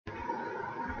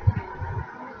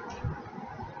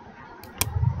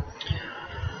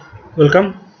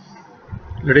Welcome,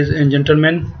 ladies and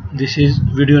gentlemen. This is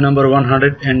video number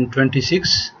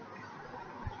 126,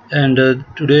 and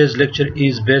today's lecture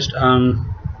is based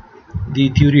on the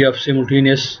theory of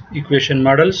simultaneous equation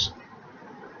models.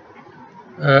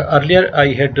 Earlier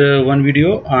I had one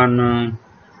video on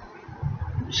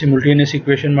simultaneous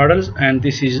equation models, and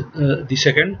this is the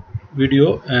second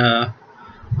video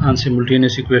on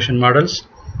simultaneous equation models.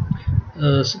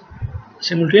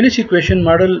 Simultaneous equation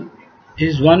model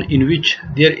is one in which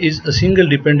there is a single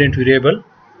dependent variable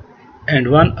and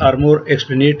one or more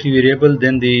explanatory variable.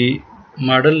 Then the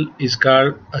model is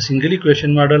called a single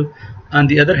equation model. On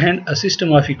the other hand, a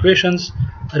system of equations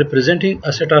representing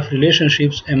a set of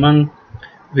relationships among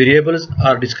variables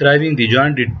or describing the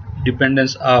joint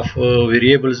dependence of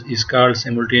variables is called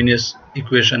simultaneous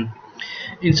equation.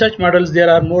 In such models, there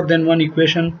are more than one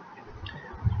equation.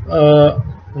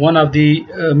 One of the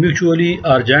mutually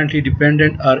or jointly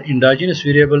dependent or endogenous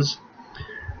variables.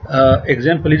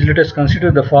 Example is, let us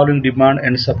consider the following demand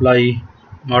and supply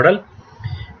model.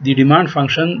 The demand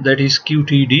function, that is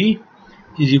QTD,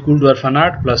 is equal to alpha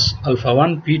naught plus alpha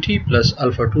 1 PT plus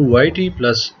alpha 2 YT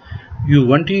plus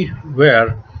U1T,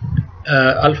 where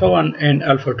alpha 1 and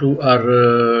alpha 2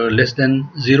 are less than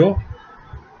 0.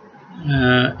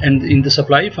 And in the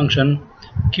supply function,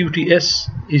 QTS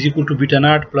is equal to beta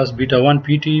naught plus beta 1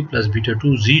 PT plus beta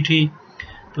 2 ZT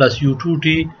plus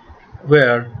U2T,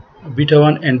 where beta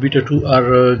 1 and beta 2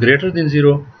 are greater than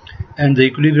 0, and the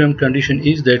equilibrium condition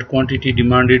is that quantity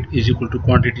demanded is equal to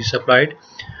quantity supplied,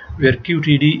 where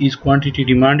QTD is quantity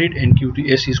demanded and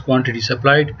QTS is quantity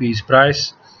supplied. P is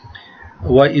price,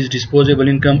 Y is disposable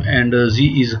income, and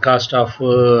Z is cost of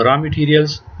raw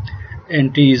materials,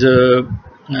 and T is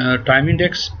time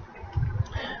index,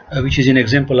 which is an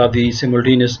example of the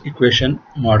simultaneous equation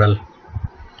model.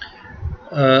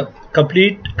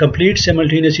 Complete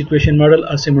simultaneous equation model.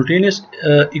 A simultaneous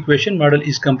equation model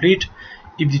is complete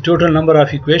if the total number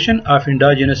of equation of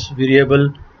endogenous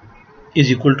variable is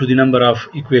equal to the number of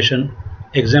equation.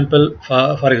 Example,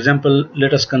 for example,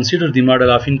 let us consider the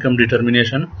model of income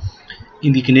determination.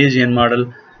 In the Keynesian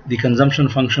model, the consumption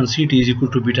function CT is equal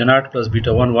to beta naught plus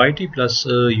beta 1 YT plus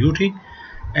UT,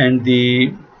 and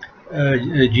the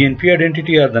GNP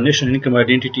identity, or the national income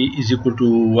identity, is equal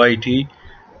to YT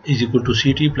is equal to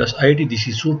CT plus IT. This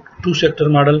is two-sector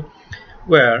model,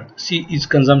 where C is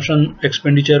consumption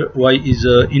expenditure, Y is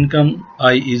income,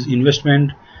 I is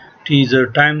investment, T is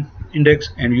time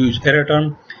index, and U is error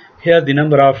term. Here the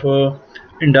number of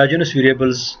endogenous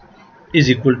variables is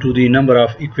equal to the number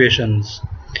of equations.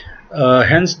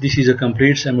 Hence this is a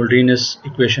complete simultaneous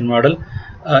equation model.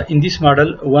 In this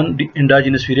model, one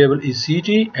endogenous variable is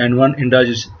CT and one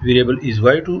endogenous variable is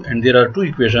Y2, and there are two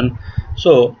equations.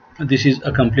 So this is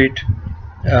a complete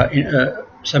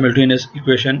simultaneous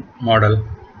equation model.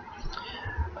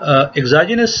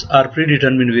 Exogenous are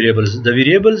predetermined variables. The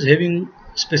variables having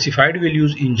specified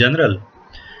values in general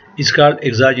is called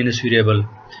exogenous variable.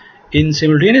 In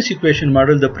simultaneous equation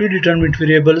model, the predetermined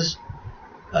variables,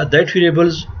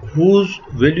 variables whose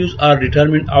values are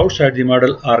determined outside the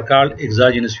model, are called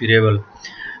exogenous variable.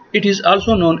 It is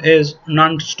also known as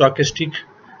non-stochastic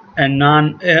and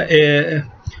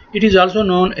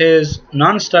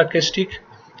non-stochastic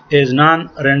as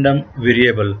non-random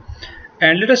variable.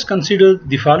 And let us consider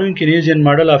the following Keynesian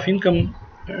model of income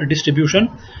distribution,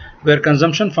 where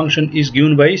consumption function is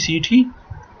given by CT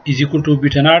is equal to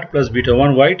beta naught plus beta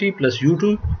 1 YT plus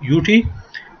U2 UT,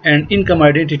 and income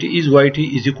identity is YT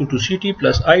is equal to CT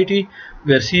plus IT,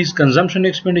 where C is consumption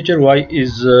expenditure, Y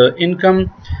is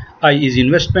income, I is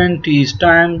investment, T is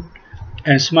time,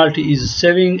 and small t is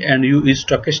saving, and U is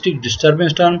stochastic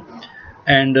disturbance term,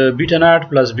 and beta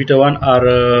naught plus beta 1 are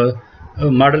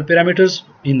model parameters.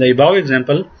 In the above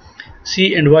example,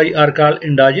 C and Y are called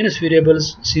endogenous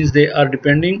variables since they are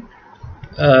depending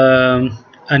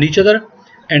on each other,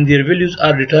 and their values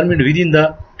are determined within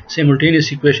the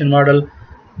simultaneous equation model,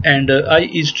 and I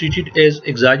is treated as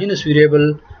exogenous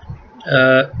variable.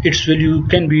 Its value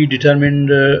can be determined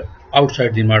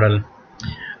outside the model.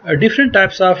 Different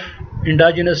types of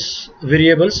endogenous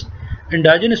variables.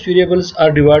 Endogenous variables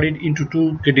are divided into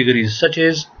two categories, such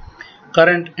as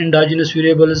current endogenous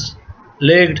variables,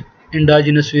 lagged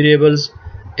endogenous variables.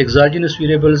 Exogenous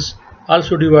variables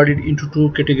also divided into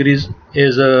two categories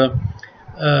as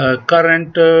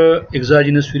current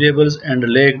exogenous variables and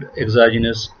lagged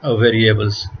exogenous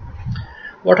variables.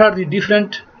 What are the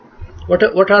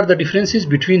differences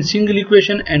between single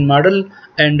equation and model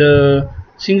and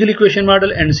single equation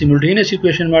model and simultaneous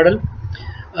equation model?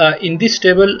 In this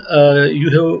table,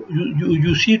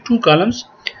 you see two columns.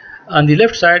 On the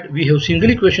left side we have single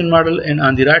equation model, and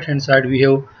on the right hand side we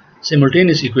have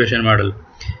Simultaneous equation model.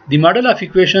 The model of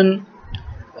equation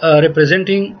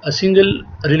representing a single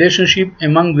relationship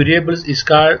among variables is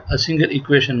called a single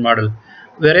equation model,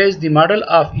 whereas the model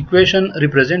of equation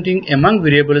representing among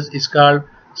variables is called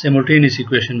simultaneous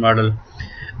equation model.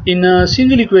 In a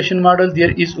single equation model,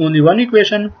 there is only one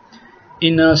equation.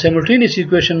 In a simultaneous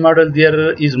equation model,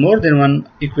 there is more than one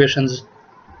equations.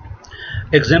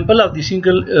 Example of the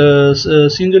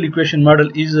single equation model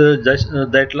is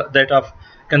that of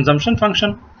consumption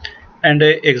function, and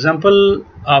an example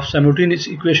of simultaneous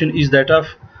equation is that of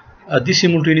the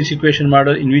simultaneous equation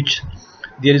model, in which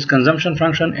there is consumption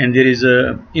function and there is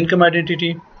income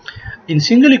identity. In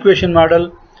single equation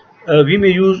model, we may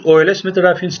use OLS method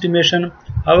of estimation.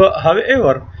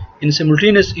 However, in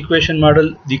simultaneous equation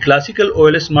model, the classical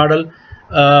OLS model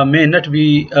may not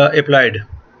be applied.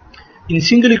 In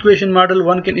single equation model,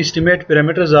 one can estimate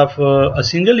parameters of a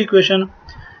single equation.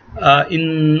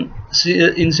 In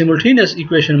simultaneous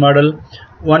equation model,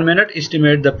 one may not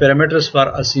estimate the parameters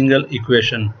for a single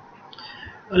equation.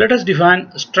 Let us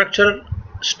define structural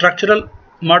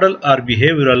model or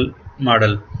behavioral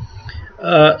model.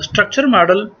 Structure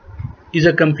model is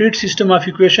a complete system of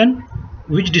equation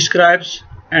which describes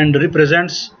and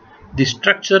represents the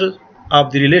structure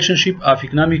of the relationship of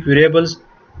economic variables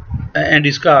and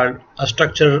is called a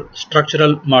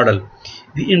structural model.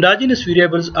 The endogenous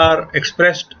variables are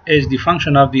expressed as the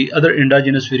function of the other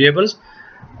endogenous variables,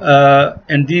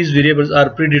 and these variables are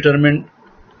predetermined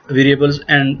variables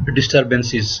and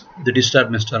disturbances, the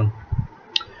disturbance term.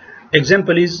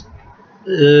 Example is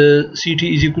Ct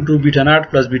is equal to beta naught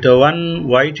plus beta 1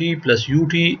 yt plus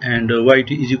ut, and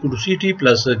yt is equal to Ct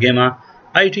plus gamma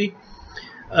it,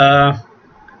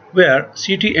 where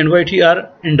Ct and yt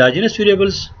are endogenous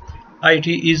variables, it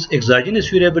is exogenous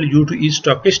variable, ut is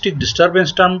stochastic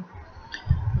disturbance term,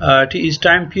 t is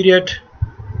time period,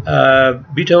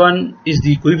 beta 1 is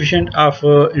the coefficient of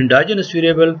endogenous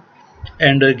variable,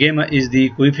 and gamma is the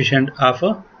coefficient of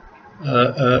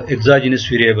exogenous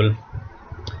variable.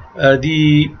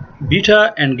 The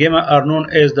beta and gamma are known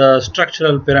as the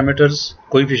structural parameters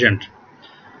coefficient.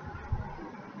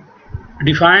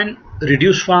 Define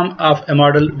reduced form of a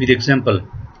model with example.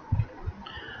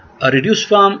 A reduced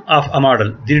form of a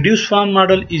model. The reduced form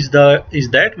model is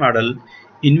that model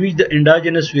in which the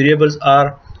endogenous variables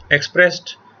are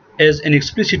expressed as an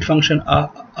explicit function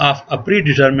of a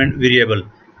predetermined variable.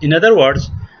 In other words,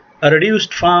 a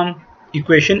reduced form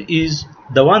equation is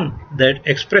the one that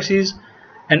expresses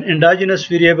an endogenous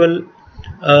variable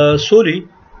solely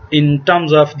in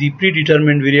terms of the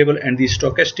predetermined variable and the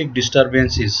stochastic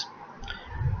disturbances.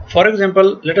 For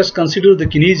example, let us consider the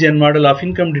Keynesian model of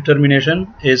income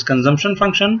determination as consumption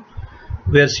function,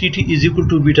 where Ct is equal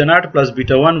to beta naught plus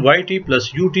beta 1 yt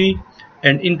plus ut,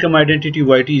 and income identity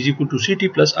yt is equal to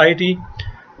Ct plus it,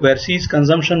 where C is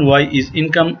consumption, y is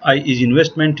income, I is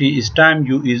investment, t is time,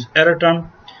 u is error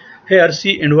term. Here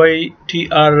C and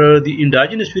yt are the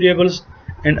endogenous variables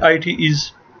and it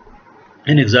is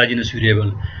an exogenous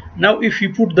variable. Now if we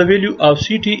put the value of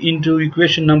Ct into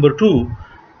equation number 2,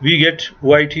 we get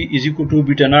yt is equal to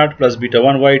beta naught plus beta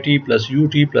 1 yt plus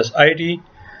ut plus it,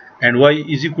 and y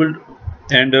is equal,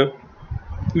 and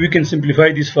we can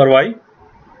simplify this for y.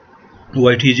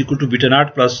 Yt is equal to beta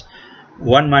naught plus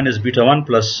 1 minus beta 1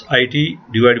 plus it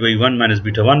divided by 1 minus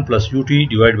beta 1 plus ut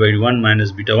divided by 1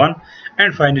 minus beta 1,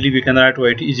 and finally we can write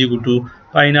yt is equal to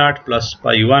pi naught plus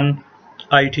pi 1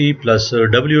 it plus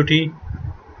wt,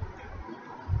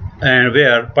 and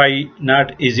where pi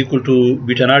naught is equal to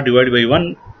beta naught divided by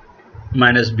 1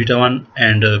 minus beta 1,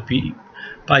 and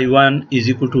pi 1 is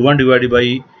equal to 1 divided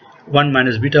by 1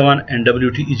 minus beta 1, and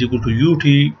wt is equal to ut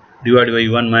divided by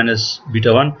 1 minus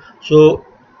beta 1. So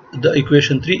the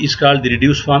equation 3 is called the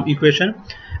reduced form equation,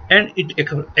 and it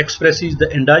expresses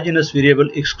the endogenous variable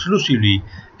exclusively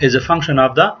as a function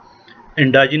of the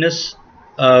endogenous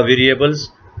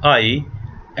variables I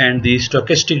and the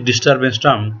stochastic disturbance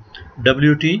term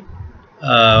wt,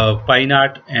 pi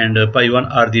naught and pi 1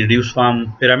 are the reduced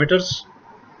form parameters.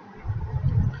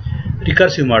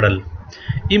 Recursive model.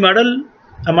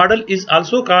 A model is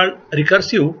also called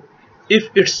recursive if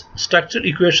its structural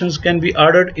equations can be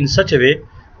ordered in such a way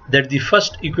that the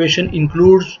first equation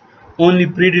includes only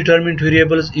predetermined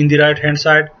variables in the right hand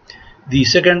side, the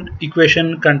second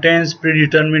equation contains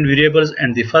predetermined variables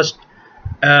and the first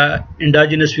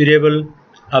endogenous variable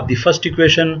of the first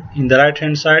equation in the right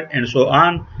hand side, and so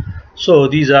on. So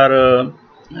these are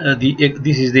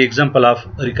this is the example of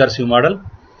a recursive model.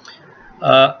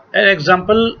 An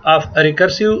example of a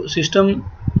recursive system,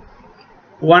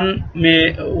 one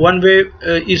way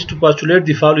is to postulate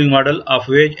the following model of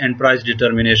wage and price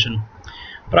determination.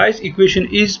 Price equation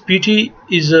is PT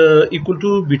is equal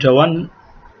to beta 1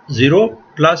 0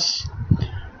 plus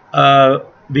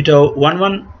beta 1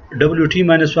 1 WT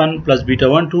minus 1 plus beta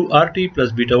 1 2 RT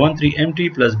plus beta 1 3 MT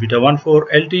plus beta 1 4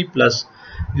 LT plus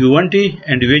U1T,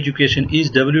 and the wage equation is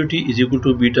WT is equal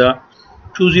to beta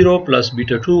 2 0 plus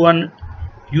beta 2 1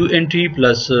 UNT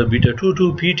plus beta 2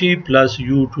 2 PT plus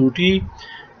U2T.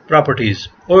 Properties.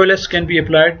 OLS can be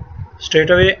applied straight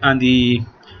away on the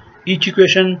each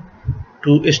equation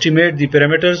to estimate the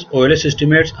parameters. OLS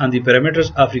estimates on the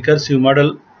parameters of recursive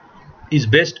model is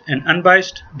based and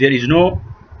unbiased. There is no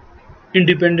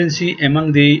independency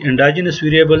among the endogenous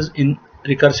variables in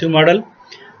recursive model.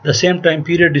 The same time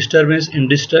period disturbance in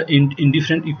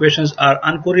different equations are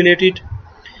uncorrelated.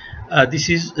 This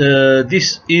is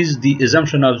the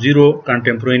assumption of zero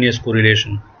contemporaneous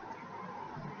correlation.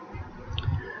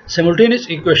 Simultaneous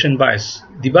equation bias.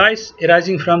 The bias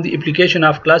arising from the application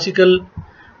of classical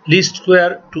least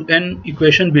square to n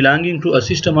equation belonging to a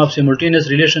system of simultaneous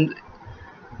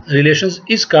relations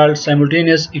is called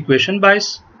simultaneous equation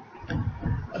bias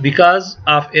because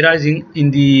of arising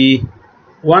in the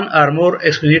one or more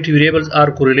explanatory variables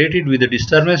are correlated with the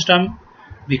disturbance term,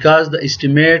 because the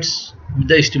estimators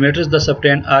thus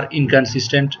obtained are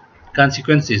inconsistent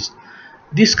consequences.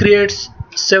 This creates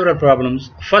several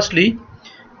problems. Firstly,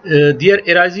 there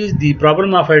arises the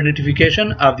problem of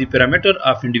identification of the parameter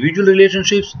of individual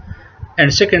relationships,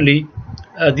 and secondly,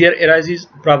 there arises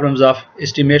problems of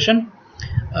estimation.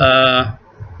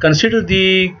 Consider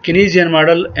the Keynesian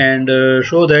model and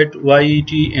show that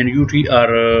YT and UT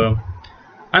are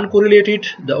uncorrelated.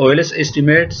 The OLS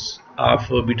estimates of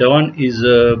beta 1 is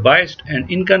biased and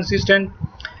inconsistent.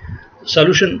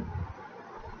 Solution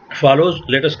follows.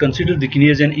 Let us consider the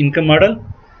Keynesian income model.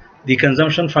 The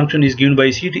consumption function is given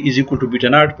by CT is equal to beta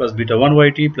naught plus beta 1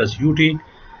 YT plus UT,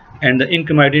 and the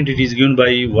income identity is given by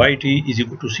YT is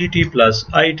equal to CT plus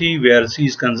IT, where C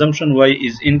is consumption, Y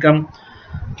is income,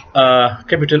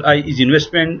 capital I is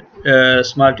investment,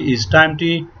 small t is time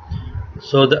t.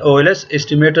 So the OLS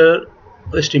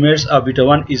estimates of beta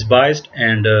 1 is biased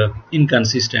and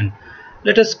inconsistent.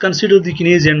 Let us consider the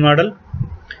Keynesian model.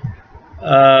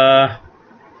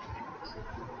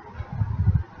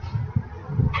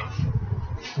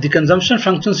 The consumption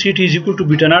function CT is equal to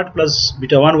beta naught plus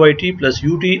beta 1 YT plus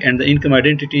UT, and the income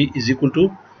identity is equal to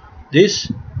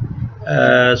this.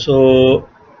 So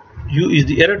U is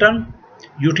the error term.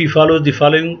 UT follows the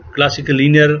following classical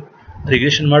linear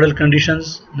regression model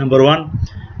conditions. Number 1,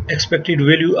 expected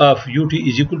value of UT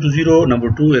is equal to 0.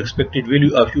 Number 2, expected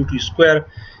value of UT square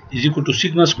is equal to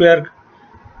sigma square,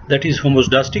 that is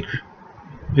homoscedastic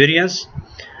variance.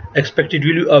 Expected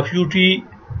value of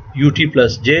UT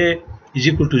plus J is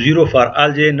equal to 0 for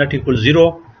all j not equal to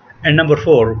 0. And number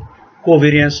 4,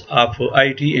 covariance of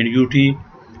IT and UT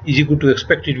is equal to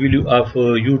expected value of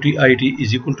UT IT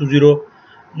is equal to 0.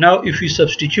 Now if we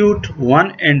substitute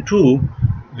 1 and 2,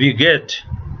 we get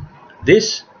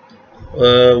this.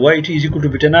 YT is equal to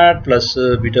beta naught plus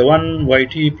beta 1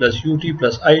 YT plus UT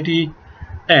plus IT,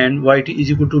 and YT is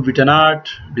equal to beta naught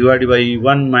divided by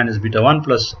 1 minus beta 1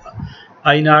 plus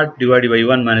I naught divided by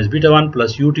 1 minus beta 1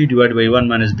 plus UT divided by 1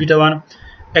 minus beta 1.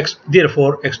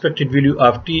 Therefore, expected value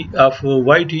of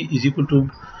YT is equal to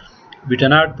beta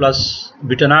naught plus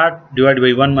beta naught divided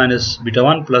by 1 minus beta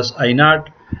 1 plus I naught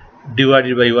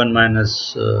divided by 1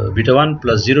 minus beta 1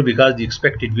 plus 0, because the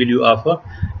expected value of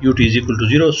UT is equal to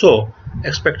 0. So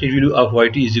expected value of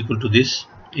YT is equal to this,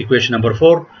 equation number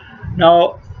 4.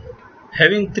 Now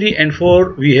having 3 and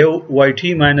 4, we have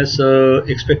YT minus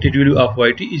expected value of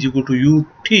YT is equal to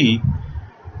UT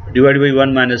divided by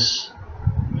 1 minus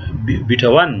beta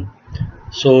 1.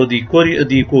 So the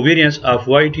covariance of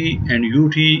YT and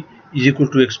UT is equal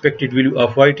to expected value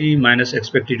of YT minus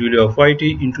expected value of YT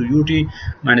into UT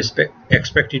minus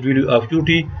expected value of UT,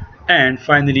 and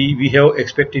finally we have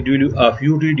expected value of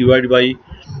UT divided by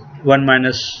 1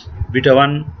 minus beta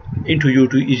 1 into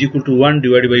UT is equal to 1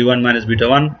 divided by 1 minus beta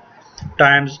 1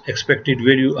 times expected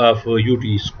value of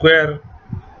UT square.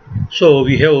 So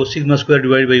we have sigma square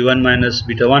divided by 1 minus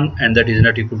beta 1, and that is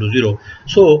not equal to 0.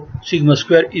 So sigma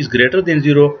square is greater than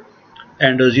 0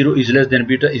 and 0 is less than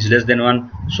beta is less than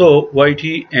 1. So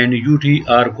YT and UT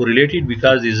are correlated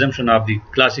because the assumption of the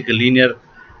classical linear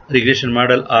regression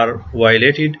model are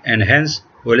violated, and hence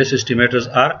OLS estimators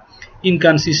are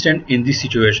inconsistent in this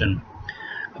situation.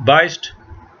 Biased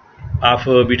of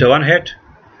beta 1 hat.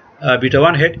 Beta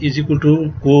 1 hat is equal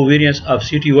to covariance of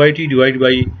CT-YT divided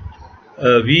by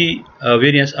V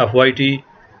variance of YT,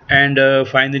 and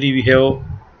finally we have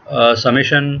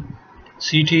summation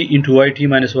CT into YT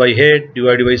minus Y hat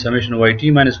divided by summation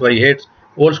YT minus Y hat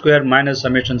whole square minus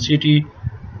summation CT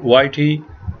YT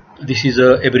this is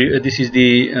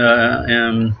the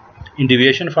in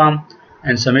deviation form,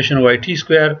 and summation yt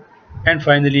square, and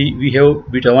finally we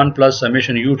have beta 1 plus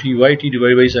summation ut yt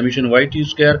divided by summation yt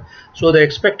square. So the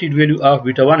expected value of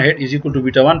beta 1 hat is equal to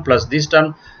beta 1 plus this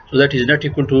term, so that is not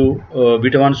equal to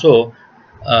beta 1. So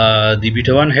the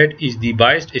beta 1 hat is the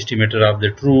biased estimator of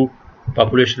the true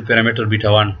population parameter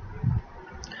beta 1,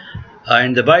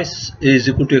 and the bias is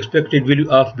equal to expected value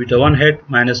of beta 1 hat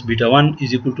minus beta 1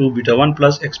 is equal to beta 1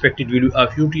 plus expected value of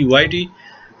ut yt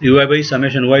divided by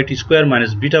summation yt square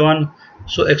minus beta 1.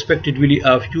 So expected value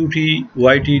of ut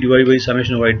yt divided by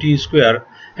summation yt square.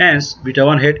 Hence beta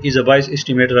 1 hat is a bias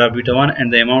estimator of beta 1,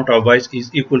 and the amount of bias is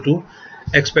equal to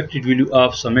expected value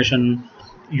of summation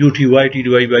ut yt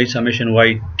divided by summation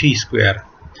yt square.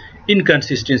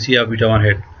 Inconsistency of beta 1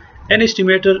 hat. An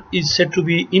estimator is said to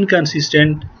be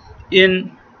inconsistent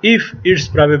if its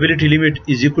probability limit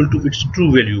is equal to its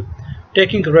true value.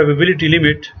 Taking probability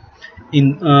limit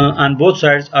on both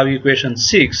sides of equation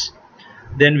 6,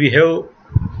 then we have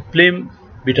plane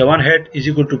beta 1 hat is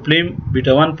equal to plane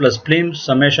beta 1 plus plane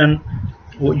summation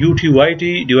ut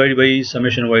yt divided by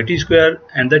summation yt square,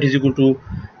 and that is equal to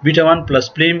beta 1 plus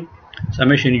plane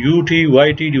summation ut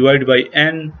yt divided by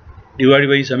n divided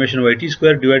by summation yt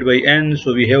square divided by n.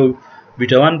 So we have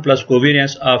beta 1 plus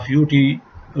covariance of yt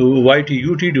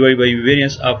divided by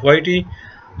variance of yt,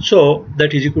 so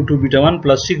that is equal to beta 1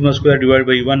 plus sigma square divided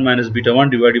by 1 minus beta 1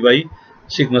 divided by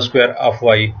sigma square of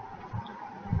y.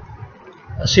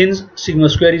 Since sigma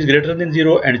square is greater than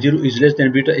 0 and 0 is less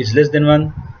than beta is less than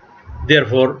 1,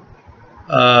 therefore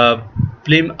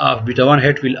plane of beta 1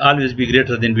 hat will always be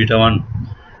greater than beta 1,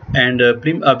 and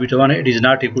plane of beta 1 hat is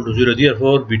not equal to 0.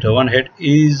 Therefore beta 1 hat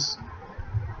is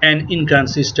an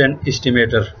inconsistent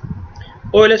estimator.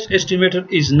 OLS estimator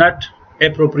is not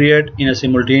appropriate in a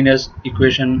simultaneous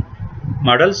equation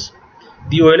models.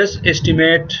 The OLS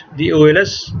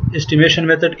estimation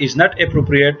method is not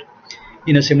appropriate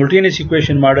in a simultaneous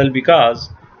equation model because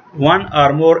one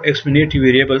or more explanative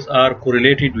variables are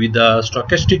correlated with the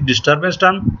stochastic disturbance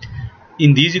term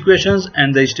in these equations,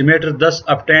 and the estimator thus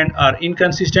obtained are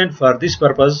inconsistent. For this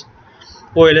purpose,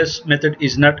 OLS method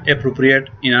is not appropriate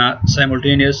in a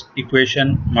simultaneous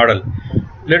equation model.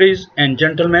 Ladies and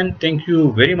gentlemen, thank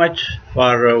you very much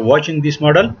for watching this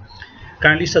model.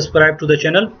 Kindly subscribe to the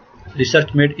channel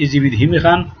Research Made Easy with Himmy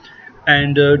Khan,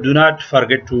 and do not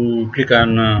forget to click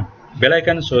on bell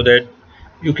icon so that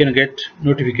you can get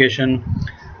notification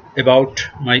about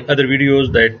my other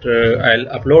videos that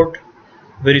I'll upload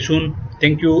very soon.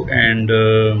 Thank you, and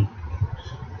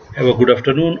have a good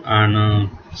afternoon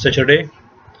on Saturday,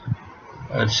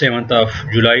 7th of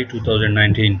July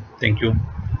 2019. Thank you.